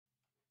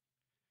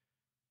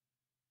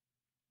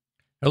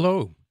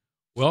Hello.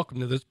 Welcome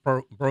to this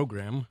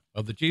program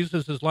of the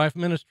Jesus is Life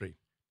Ministry.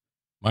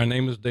 My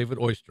name is David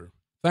Oyster.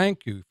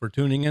 Thank you for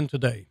tuning in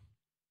today.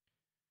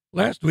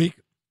 Last week,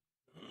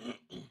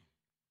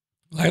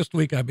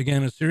 I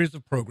began a series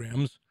of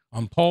programs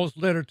on Paul's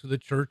letter to the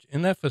church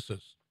in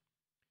Ephesus.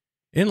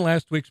 In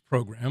last week's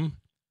program,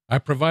 I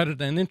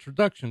provided an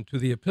introduction to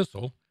the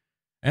epistle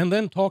and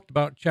then talked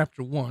about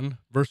chapter 1,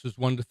 verses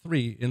 1 to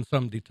 3 in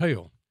some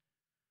detail.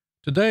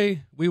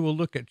 Today, we will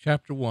look at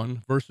chapter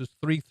 1, verses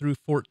 3 through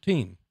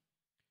 14.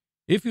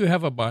 If you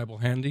have a Bible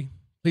handy,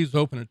 please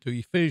open it to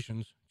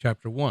Ephesians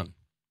chapter 1.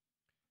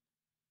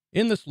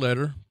 In this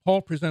letter,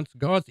 Paul presents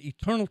God's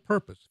eternal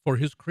purpose for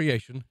his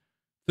creation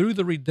through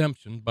the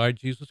redemption by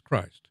Jesus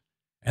Christ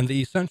and the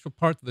essential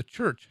part that the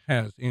church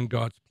has in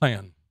God's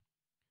plan.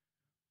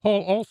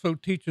 Paul also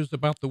teaches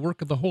about the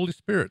work of the Holy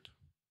Spirit,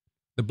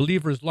 the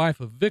believer's life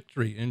of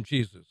victory in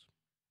Jesus,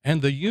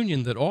 and the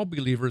union that all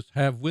believers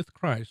have with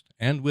Christ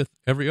and with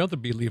every other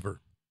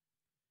believer.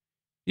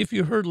 If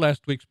you heard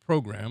last week's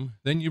program,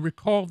 then you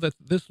recall that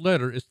this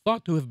letter is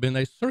thought to have been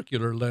a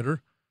circular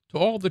letter to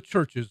all the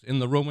churches in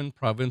the Roman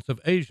province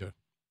of Asia,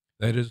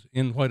 that is,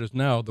 in what is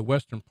now the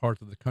western part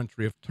of the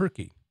country of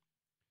Turkey.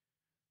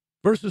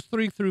 Verses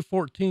 3 through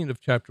 14 of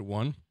chapter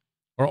 1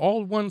 are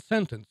all one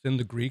sentence in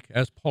the Greek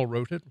as Paul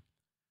wrote it.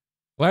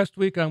 Last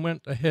week I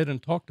went ahead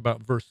and talked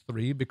about verse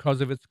 3 because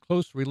of its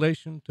close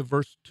relation to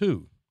verse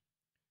 2.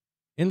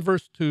 In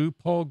verse 2,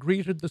 Paul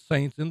greeted the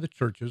saints in the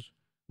churches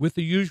with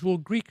the usual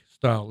Greek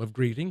style of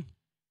greeting,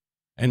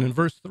 and in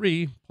verse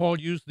 3, Paul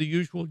used the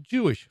usual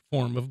Jewish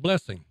form of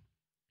blessing.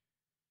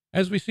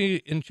 As we see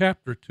in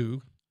chapter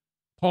 2,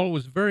 Paul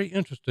was very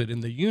interested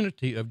in the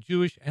unity of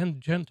Jewish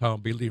and Gentile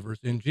believers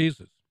in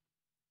Jesus.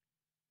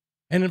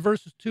 And in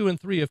verses 2 and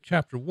 3 of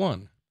chapter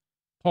 1,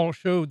 Paul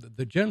showed that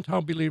the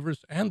Gentile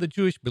believers and the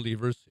Jewish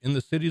believers in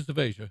the cities of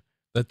Asia,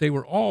 that they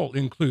were all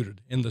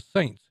included in the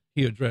saints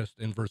he addressed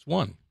in verse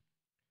 1.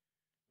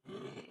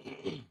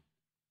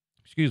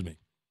 Excuse me.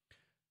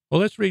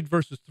 Well, let's read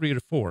verses 3 to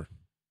 4.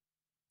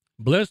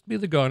 Blessed be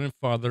the God and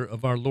Father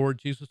of our Lord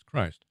Jesus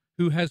Christ,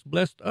 who has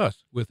blessed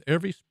us with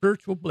every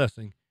spiritual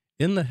blessing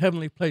in the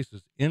heavenly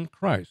places in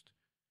Christ,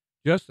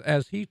 just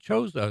as he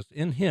chose us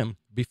in him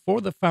before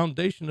the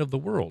foundation of the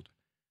world,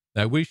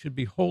 that we should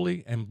be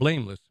holy and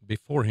blameless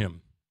before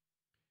him.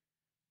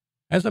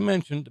 As I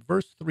mentioned,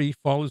 verse 3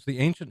 follows the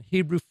ancient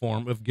Hebrew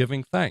form of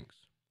giving thanks.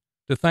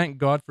 To thank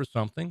God for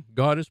something,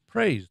 God is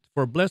praised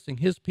for blessing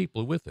his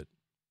people with it.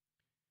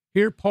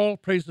 Here, Paul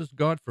praises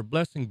God for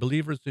blessing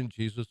believers in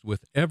Jesus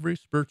with every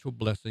spiritual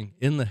blessing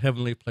in the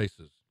heavenly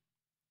places.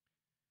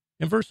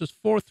 In verses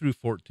 4 through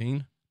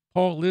 14,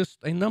 Paul lists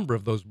a number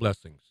of those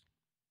blessings.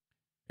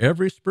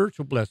 Every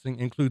spiritual blessing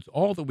includes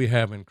all that we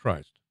have in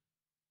Christ,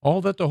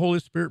 all that the Holy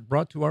Spirit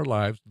brought to our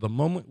lives the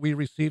moment we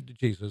received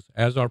Jesus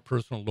as our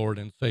personal Lord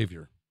and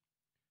Savior.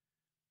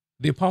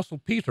 The Apostle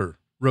Peter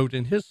wrote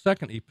in his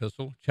second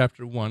epistle,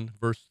 chapter 1,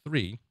 verse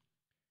 3,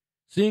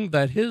 seeing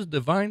that his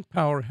divine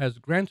power has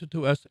granted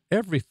to us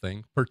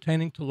everything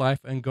pertaining to life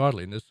and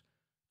godliness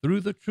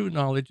through the true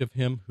knowledge of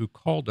him who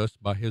called us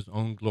by his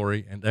own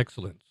glory and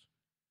excellence.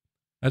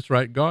 That's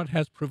right, God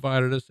has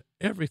provided us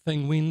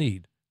everything we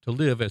need to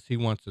live as he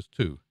wants us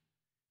to.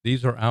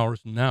 These are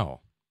ours now.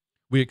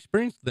 We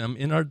experience them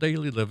in our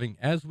daily living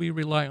as we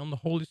rely on the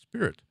Holy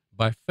Spirit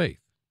by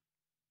faith.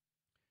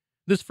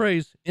 This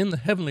phrase, in the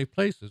heavenly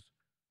places,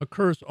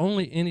 occurs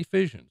only in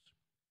Ephesians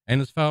and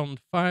is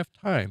found 5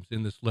 times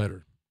in this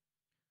letter.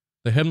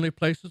 The heavenly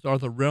places are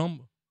the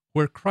realm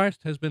where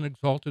Christ has been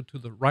exalted to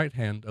the right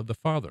hand of the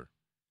Father.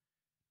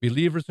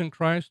 Believers in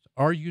Christ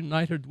are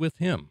united with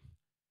him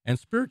and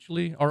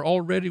spiritually are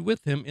already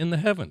with him in the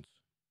heavens.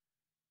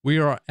 We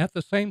are at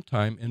the same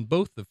time in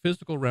both the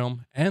physical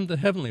realm and the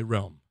heavenly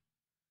realm.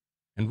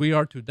 And we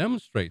are to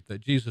demonstrate that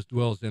Jesus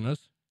dwells in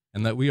us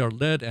and that we are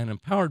led and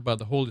empowered by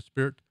the Holy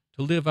Spirit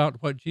to live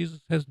out what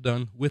Jesus has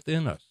done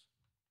within us.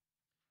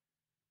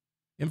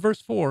 In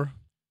verse 4,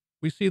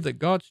 we see that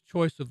God's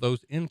choice of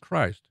those in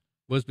Christ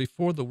was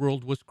before the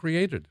world was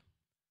created.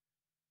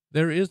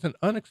 There is an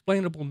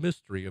unexplainable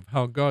mystery of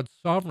how God's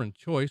sovereign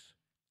choice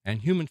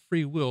and human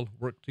free will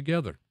work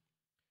together.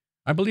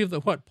 I believe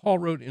that what Paul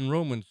wrote in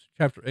Romans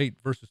chapter 8,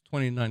 verses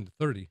 29 to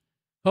 30,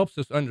 helps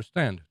us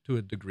understand to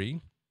a degree.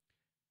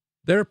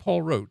 There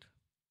Paul wrote,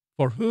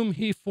 "For whom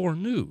he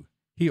foreknew,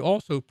 he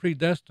also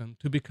predestined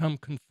to become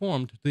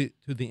conformed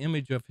to the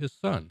image of his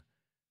Son,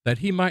 that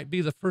he might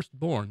be the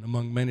firstborn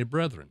among many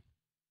brethren."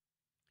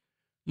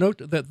 Note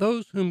that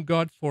those whom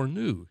God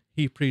foreknew,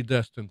 he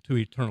predestined to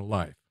eternal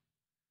life.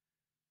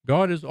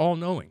 God is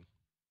all-knowing.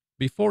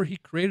 Before he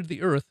created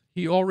the earth,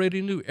 he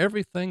already knew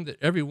everything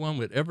that everyone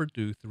would ever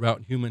do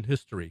throughout human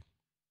history.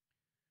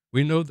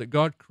 We know that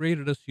God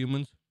created us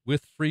humans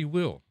with free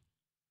will.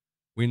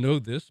 We know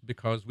this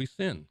because we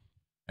sin,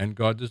 and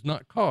God does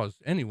not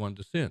cause anyone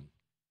to sin.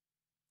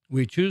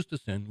 We choose to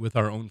sin with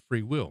our own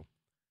free will.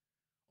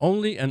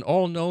 Only an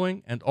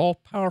all-knowing and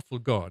all-powerful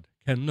God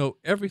can know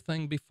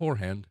everything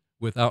beforehand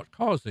without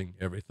causing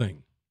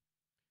everything.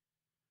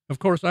 Of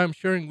course, I'm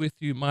sharing with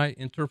you my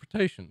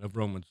interpretation of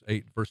Romans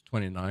 8, verse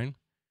 29.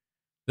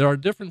 There are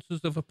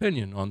differences of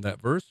opinion on that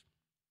verse.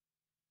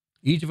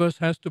 Each of us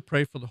has to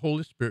pray for the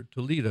Holy Spirit to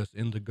lead us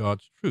into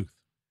God's truth.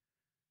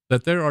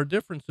 That there are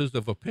differences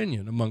of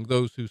opinion among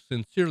those who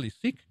sincerely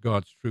seek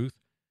God's truth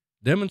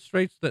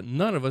demonstrates that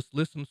none of us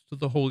listens to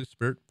the Holy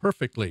Spirit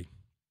perfectly.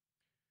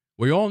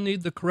 We all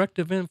need the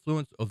corrective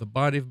influence of the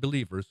body of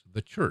believers,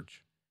 the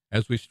church,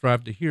 as we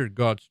strive to hear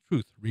God's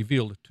truth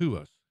revealed to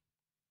us.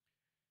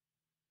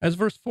 As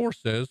verse 4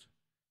 says,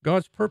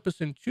 God's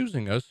purpose in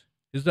choosing us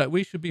is that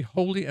we should be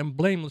holy and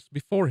blameless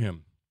before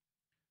Him.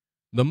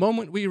 The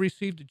moment we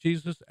received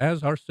Jesus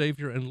as our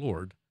Savior and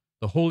Lord,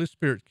 the Holy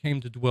Spirit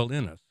came to dwell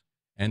in us,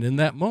 and in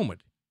that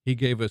moment, He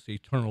gave us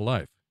eternal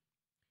life.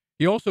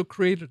 He also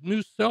created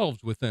new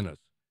selves within us,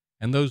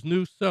 and those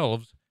new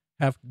selves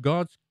have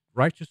God's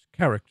righteous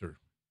character.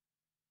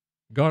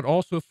 God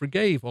also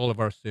forgave all of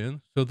our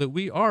sins so that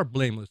we are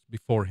blameless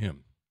before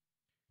Him.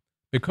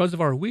 Because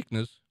of our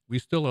weakness, we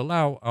still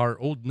allow our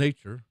old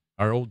nature,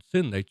 our old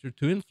sin nature,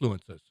 to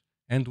influence us,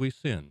 and we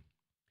sin.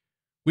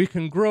 We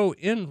can grow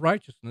in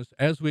righteousness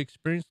as we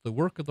experience the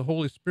work of the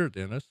Holy Spirit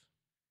in us,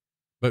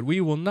 but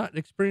we will not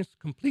experience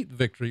complete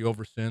victory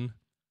over sin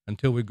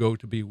until we go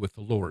to be with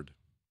the Lord.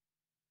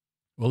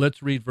 Well,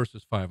 let's read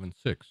verses 5 and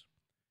 6.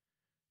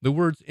 The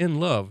words "in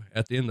love"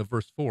 at the end of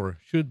verse 4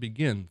 should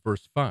begin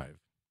verse 5.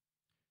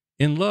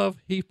 In love,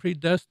 He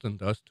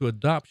predestined us to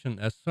adoption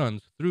as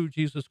sons through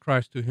Jesus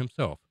Christ to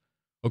Himself,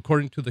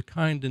 according to the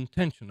kind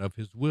intention of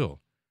His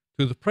will,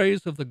 to the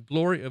praise of the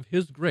glory of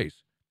His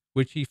grace,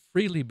 which He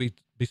freely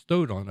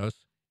bestowed on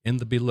us in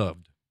the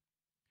Beloved.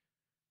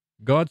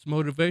 God's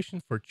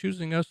motivation for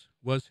choosing us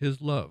was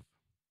His love.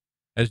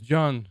 As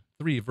John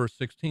 3, verse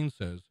 16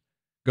 says,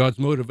 God's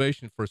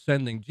motivation for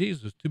sending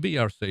Jesus to be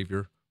our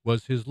Savior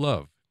was His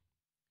love.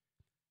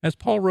 As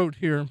Paul wrote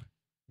here,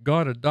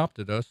 God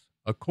adopted us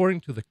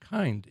according to the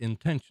kind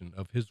intention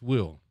of His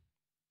will.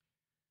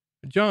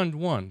 John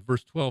 1,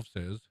 verse 12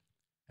 says,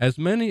 As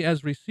many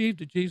as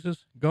received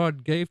Jesus,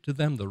 God gave to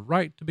them the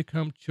right to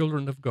become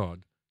children of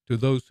God, to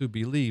those who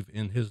believe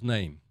in His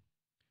name.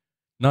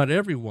 Not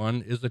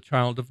everyone is a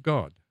child of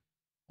God.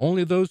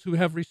 Only those who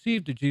have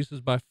received Jesus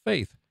by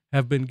faith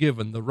have been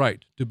given the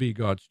right to be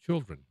God's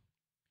children.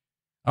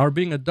 Our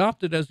being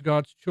adopted as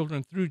God's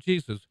children through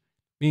Jesus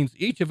means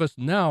each of us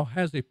now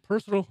has a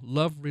personal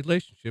love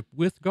relationship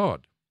with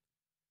God.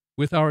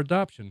 With our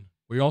adoption,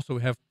 we also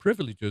have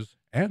privileges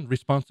and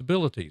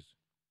responsibilities.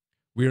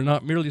 We are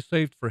not merely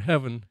saved for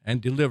heaven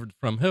and delivered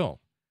from hell.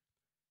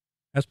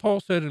 As Paul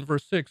said in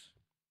verse 6,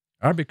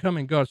 our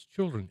becoming God's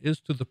children is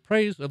to the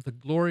praise of the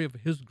glory of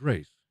His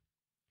grace.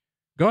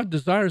 God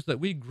desires that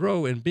we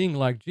grow in being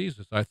like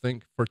Jesus, I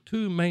think, for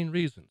two main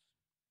reasons.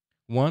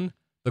 One,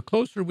 the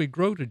closer we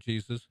grow to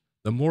Jesus,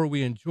 the more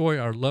we enjoy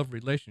our love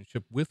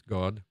relationship with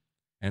God.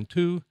 And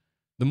two,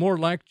 the more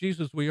like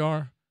Jesus we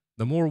are,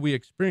 the more we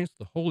experience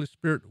the Holy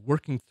Spirit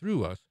working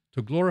through us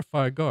to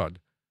glorify God,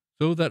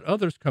 so that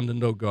others come to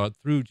know God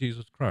through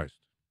Jesus Christ.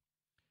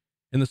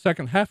 In the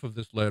second half of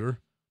this letter,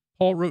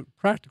 Paul wrote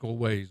practical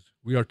ways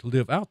we are to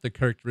live out the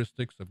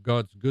characteristics of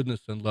God's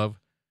goodness and love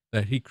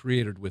that He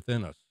created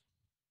within us.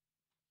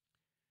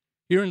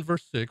 Here in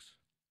verse 6,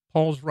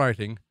 Paul's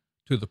writing,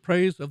 to the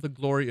praise of the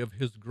glory of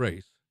His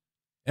grace,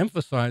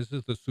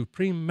 emphasizes the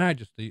supreme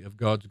majesty of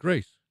God's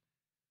grace.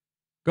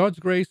 God's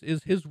grace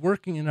is His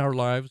working in our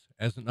lives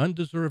as an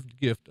undeserved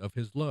gift of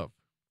His love.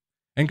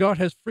 And God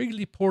has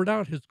freely poured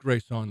out His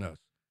grace on us.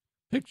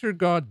 Picture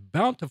God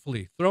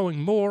bountifully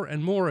throwing more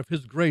and more of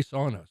His grace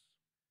on us.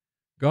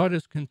 God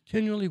is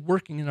continually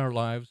working in our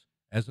lives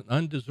as an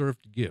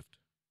undeserved gift.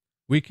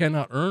 We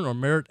cannot earn or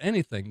merit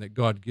anything that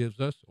God gives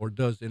us or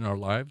does in our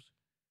lives.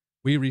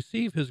 We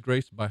receive His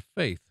grace by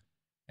faith,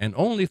 and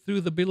only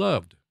through the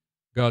Beloved,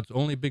 God's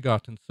only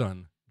begotten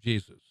Son,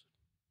 Jesus.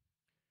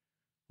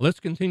 Let's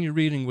continue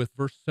reading with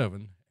verse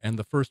 7 and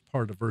the first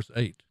part of verse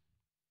 8.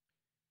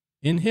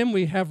 In Him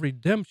we have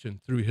redemption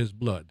through His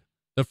blood,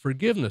 the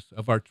forgiveness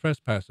of our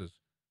trespasses,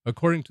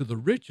 according to the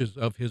riches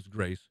of His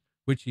grace,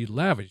 which He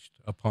lavished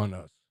upon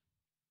us.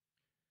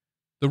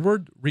 The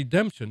word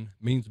redemption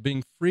means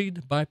being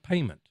freed by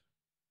payment.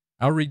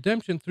 Our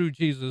redemption through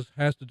Jesus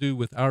has to do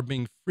with our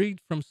being freed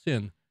from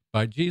sin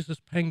by Jesus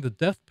paying the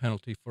death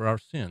penalty for our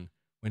sin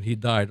when He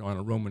died on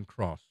a Roman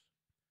cross.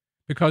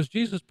 Because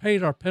Jesus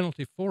paid our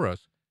penalty for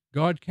us,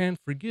 God can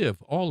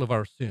forgive all of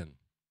our sin.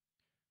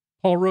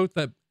 Paul wrote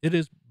that it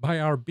is by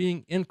our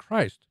being in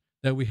Christ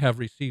that we have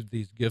received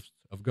these gifts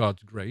of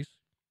God's grace.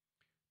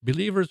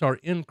 Believers are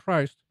in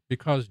Christ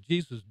because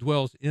Jesus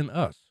dwells in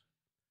us.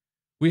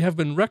 We have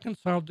been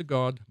reconciled to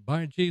God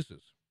by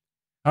Jesus.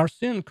 Our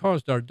sin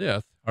caused our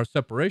death, our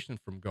separation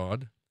from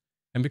God,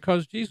 and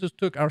because Jesus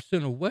took our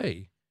sin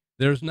away,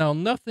 there is now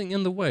nothing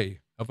in the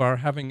way of our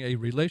having a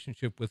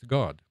relationship with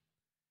God.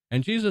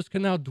 And Jesus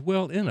can now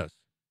dwell in us,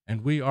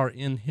 and we are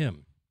in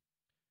Him.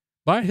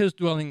 By His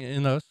dwelling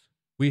in us,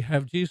 we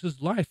have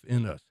Jesus' life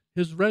in us,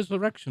 His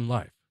resurrection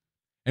life,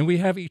 and we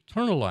have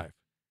eternal life.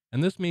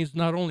 And this means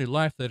not only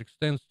life that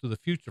extends to the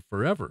future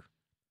forever,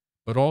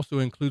 but also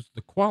includes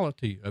the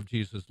quality of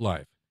Jesus'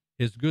 life.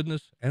 His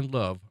goodness and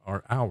love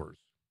are ours.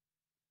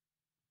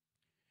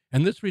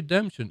 And this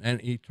redemption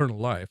and eternal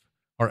life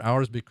are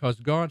ours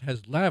because God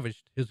has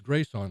lavished his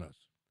grace on us.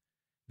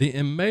 The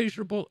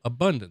immeasurable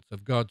abundance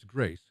of God's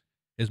grace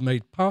is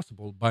made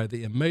possible by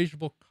the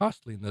immeasurable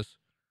costliness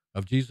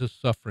of Jesus'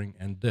 suffering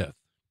and death.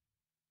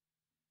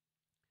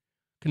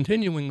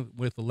 Continuing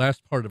with the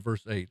last part of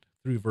verse 8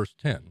 through verse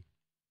 10.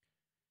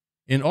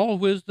 In all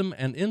wisdom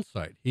and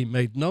insight, he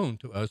made known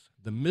to us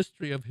the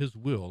mystery of his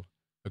will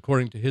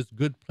according to his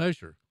good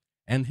pleasure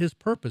and his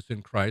purpose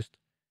in Christ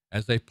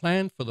as a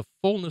plan for the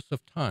fullness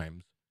of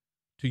times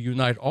to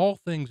unite all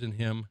things in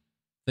him,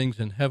 things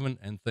in heaven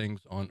and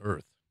things on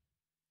earth.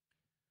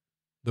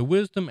 The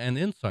wisdom and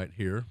insight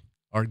here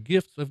are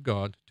gifts of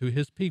God to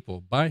his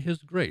people by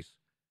his grace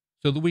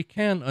so that we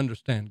can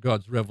understand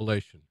God's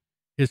revelation,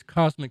 his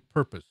cosmic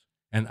purpose,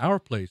 and our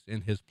place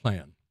in his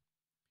plan.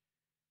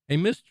 A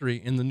mystery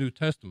in the New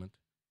Testament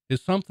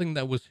is something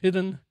that was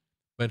hidden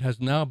but has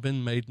now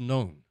been made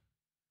known.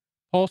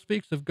 Paul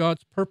speaks of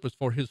God's purpose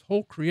for his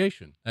whole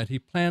creation that he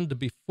planned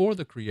before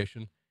the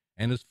creation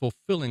and is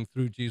fulfilling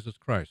through Jesus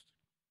Christ.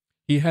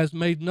 He has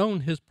made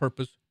known his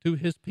purpose to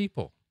his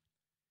people.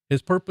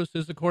 His purpose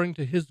is according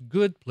to his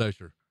good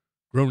pleasure,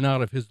 grown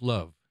out of his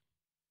love.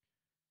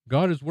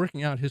 God is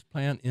working out his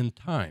plan in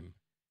time,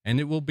 and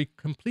it will be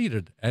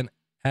completed at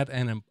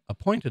an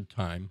appointed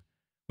time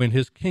when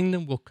his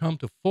kingdom will come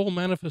to full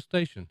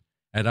manifestation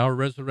at our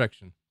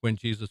resurrection when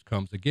Jesus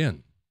comes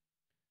again.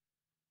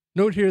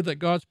 Note here that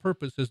God's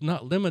purpose is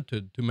not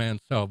limited to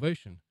man's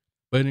salvation,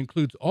 but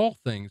includes all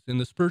things in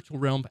the spiritual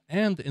realm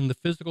and in the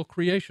physical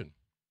creation.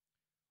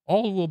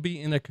 All will be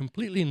in a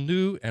completely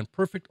new and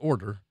perfect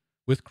order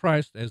with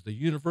Christ as the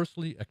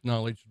universally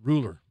acknowledged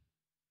ruler.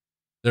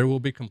 There will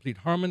be complete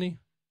harmony,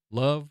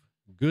 love,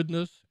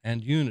 goodness,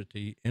 and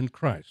unity in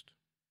Christ.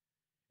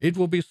 It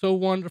will be so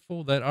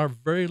wonderful that our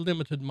very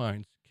limited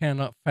minds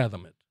cannot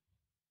fathom it.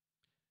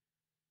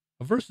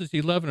 Verses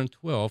 11 and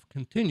 12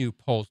 continue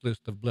Paul's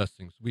list of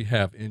blessings we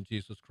have in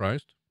Jesus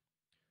Christ.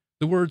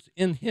 The words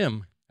 "in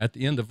him" at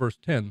the end of verse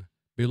 10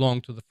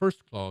 belong to the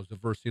first clause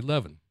of verse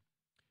 11.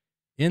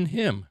 In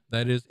him,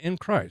 that is, in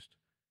Christ,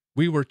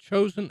 we were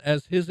chosen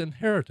as his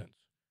inheritance,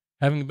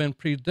 having been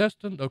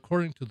predestined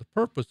according to the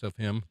purpose of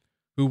him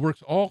who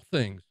works all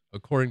things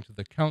according to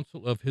the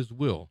counsel of his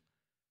will,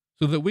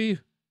 so that we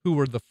who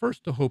were the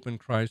first to hope in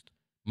Christ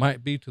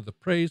might be to the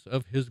praise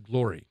of his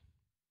glory.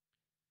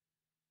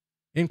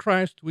 In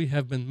Christ we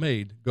have been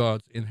made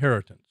God's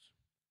inheritance.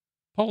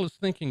 Paul is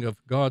thinking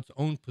of God's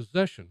own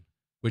possession,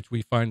 which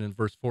we find in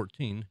verse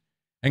 14,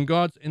 and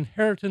God's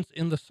inheritance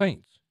in the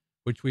saints,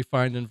 which we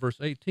find in verse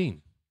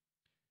 18.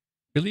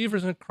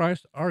 Believers in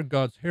Christ are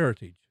God's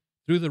heritage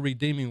through the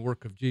redeeming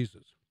work of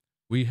Jesus.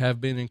 We have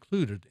been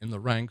included in the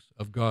ranks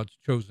of God's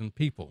chosen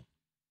people.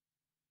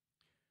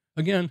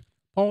 Again,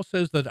 Paul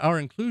says that our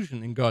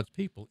inclusion in God's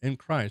people in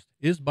Christ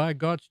is by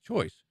God's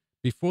choice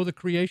before the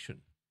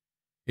creation.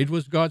 It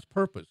was God's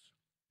purpose,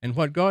 and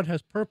what God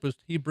has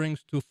purposed, he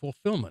brings to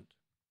fulfillment.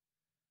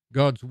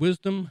 God's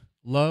wisdom,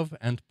 love,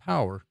 and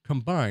power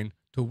combine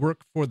to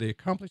work for the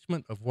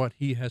accomplishment of what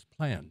he has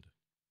planned.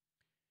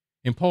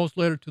 In Paul's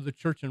letter to the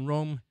church in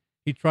Rome,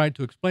 he tried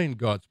to explain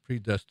God's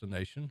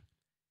predestination.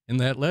 In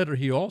that letter,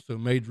 he also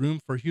made room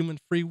for human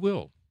free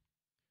will.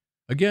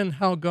 Again,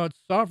 how God's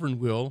sovereign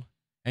will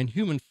and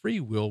human free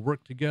will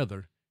work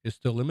together is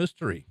still a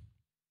mystery.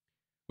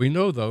 We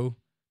know, though,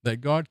 that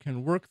God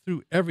can work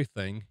through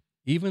everything,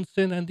 even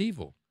sin and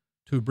evil,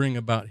 to bring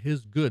about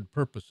his good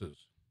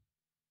purposes.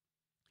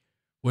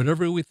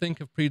 Whatever we think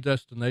of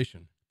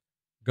predestination,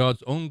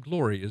 God's own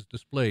glory is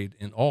displayed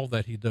in all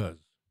that he does.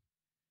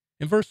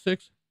 In verse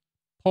 6,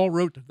 Paul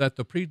wrote that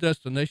the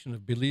predestination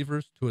of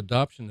believers to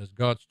adoption as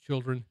God's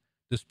children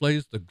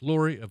displays the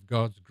glory of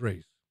God's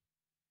grace.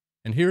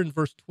 And here in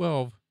verse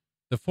 12,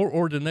 the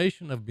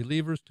foreordination of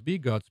believers to be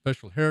God's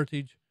special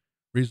heritage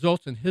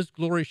results in his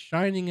glory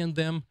shining in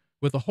them,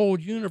 with the whole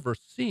universe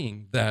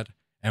seeing that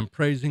and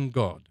praising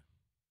God.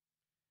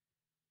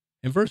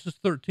 In verses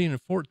 13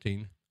 and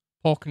 14,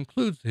 Paul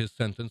concludes his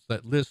sentence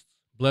that lists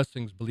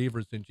blessings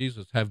believers in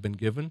Jesus have been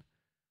given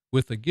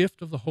with the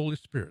gift of the Holy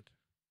Spirit.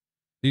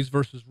 These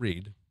verses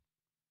read,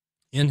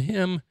 "In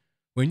him,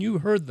 when you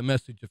heard the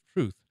message of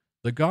truth,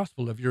 the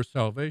gospel of your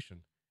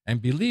salvation, and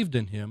believed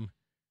in him,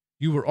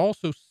 you were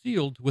also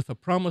sealed with the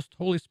promised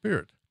Holy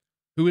Spirit,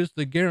 who is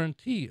the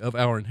guarantee of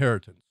our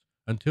inheritance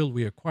until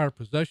we acquire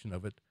possession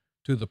of it,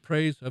 to the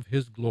praise of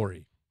his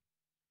glory."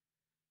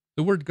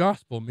 The word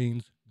gospel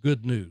means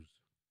good news.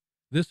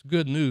 This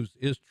good news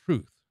is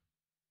truth.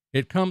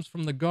 It comes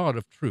from the God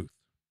of truth.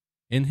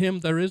 In him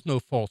there is no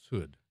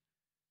falsehood.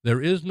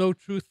 There is no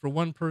truth for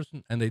one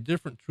person and a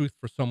different truth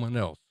for someone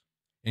else.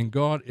 In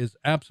God is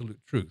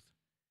absolute truth,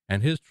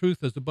 and his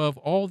truth is above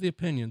all the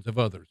opinions of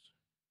others.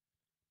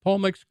 Paul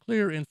makes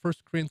clear in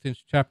 1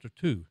 Corinthians chapter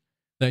 2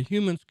 that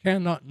humans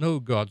cannot know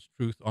God's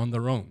truth on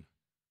their own,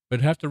 but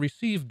have to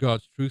receive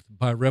God's truth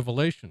by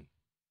revelation.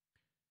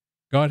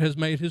 God has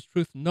made his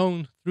truth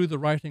known through the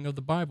writing of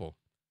the Bible.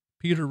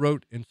 Peter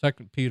wrote in 2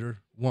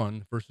 Peter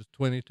 1, verses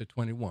 20 to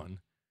 21,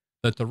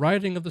 that the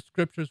writing of the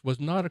Scriptures was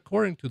not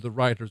according to the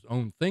writer's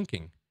own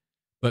thinking,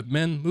 but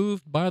men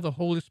moved by the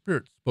Holy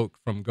Spirit spoke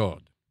from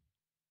God.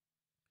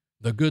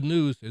 The good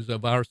news is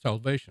of our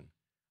salvation,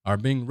 our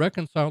being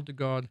reconciled to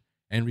God,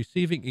 and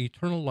receiving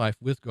eternal life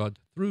with God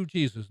through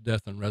Jesus'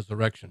 death and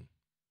resurrection.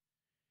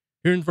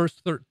 Here in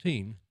verse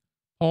 13,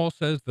 Paul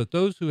says that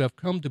those who have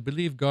come to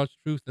believe God's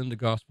truth in the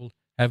gospel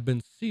have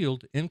been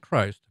sealed in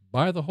Christ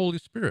by the Holy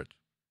Spirit.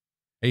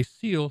 A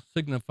seal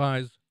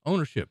signifies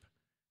ownership.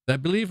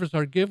 That believers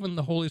are given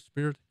the Holy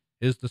Spirit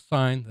is the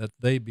sign that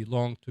they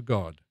belong to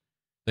God.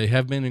 They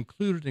have been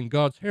included in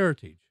God's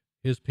heritage,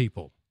 his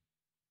people.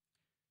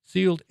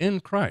 Sealed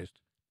in Christ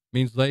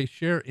means they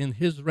share in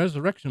his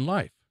resurrection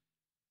life.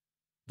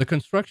 The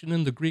construction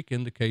in the Greek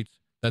indicates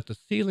that the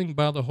sealing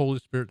by the Holy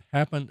Spirit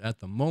happened at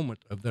the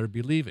moment of their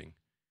believing.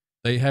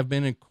 They have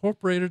been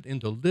incorporated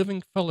into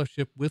living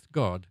fellowship with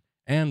God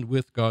and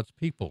with God's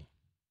people.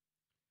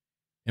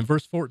 In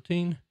verse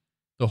 14,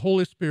 the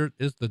Holy Spirit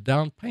is the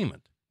down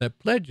payment that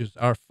pledges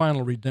our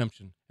final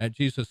redemption at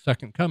Jesus'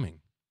 second coming.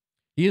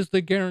 He is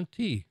the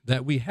guarantee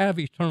that we have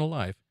eternal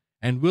life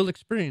and will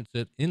experience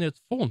it in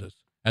its fullness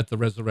at the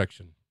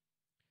resurrection.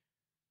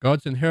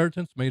 God's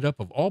inheritance, made up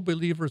of all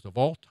believers of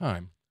all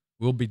time,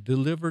 will be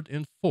delivered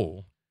in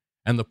full,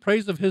 and the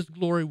praise of his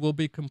glory will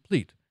be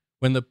complete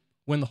when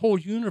the whole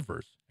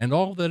universe and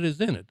all that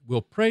is in it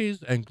will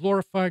praise and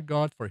glorify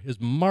God for his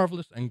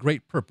marvelous and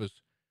great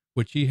purpose,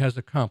 which he has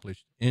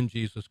accomplished in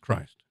Jesus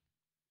Christ.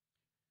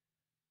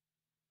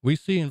 We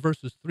see in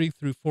verses 3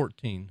 through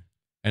 14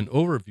 an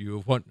overview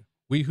of what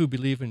we who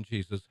believe in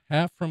Jesus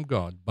have from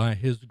God by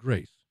his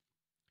grace.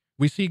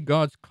 We see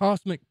God's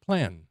cosmic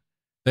plan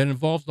that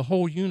involves the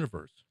whole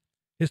universe.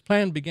 His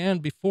plan began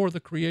before the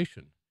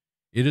creation.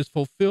 It is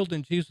fulfilled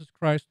in Jesus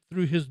Christ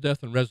through his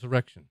death and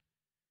resurrection.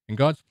 And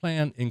God's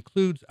plan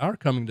includes our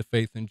coming to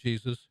faith in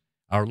Jesus,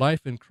 our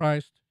life in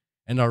Christ,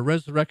 and our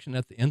resurrection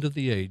at the end of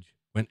the age,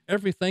 when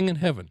everything in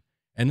heaven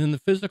and in the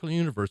physical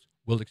universe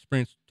will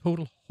experience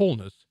total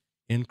wholeness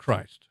in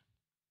Christ.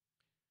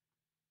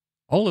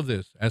 All of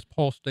this, as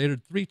Paul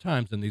stated 3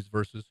 times in these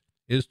verses,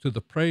 is to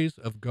the praise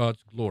of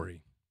God's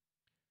glory.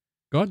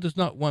 God does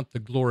not want the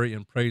glory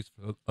and praise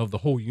of the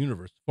whole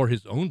universe for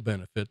his own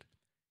benefit.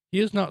 He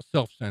is not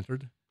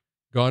self-centered.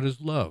 God is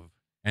love,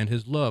 and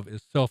his love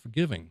is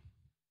self-giving.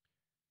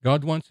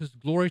 God wants his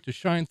glory to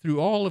shine through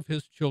all of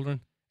his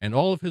children and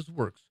all of his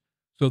works,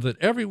 so that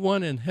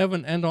everyone in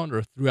heaven and on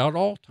earth throughout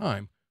all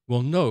time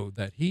will know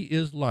that he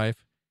is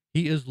life,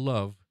 he is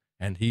love,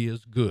 and he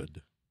is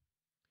good.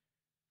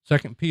 2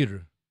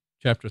 Peter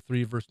chapter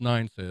 3, verse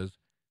 9 says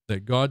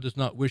that God does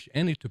not wish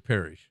any to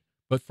perish,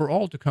 but for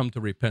all to come to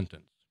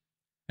repentance.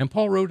 And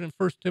Paul wrote in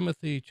 1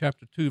 Timothy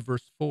chapter 2,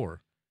 verse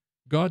 4,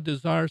 God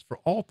desires for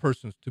all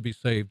persons to be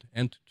saved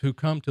and to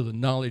come to the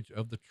knowledge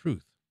of the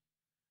truth.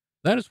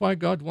 That is why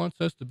God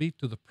wants us to be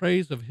to the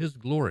praise of his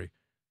glory,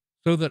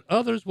 so that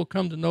others will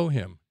come to know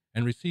him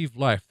and receive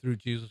life through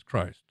Jesus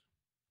Christ.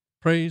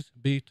 Praise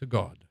be to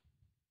God.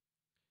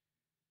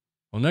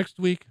 Well, next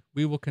week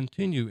we will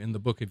continue in the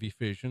book of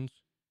Ephesians,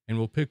 and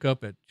we'll pick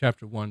up at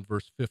chapter 1,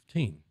 verse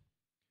 15.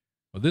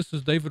 Well, this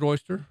is David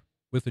Oyster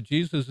with the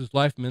Jesus is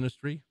Life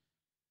Ministry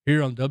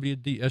here on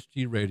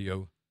WDSG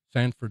Radio,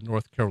 Sanford,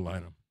 North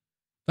Carolina.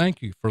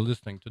 Thank you for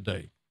listening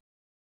today.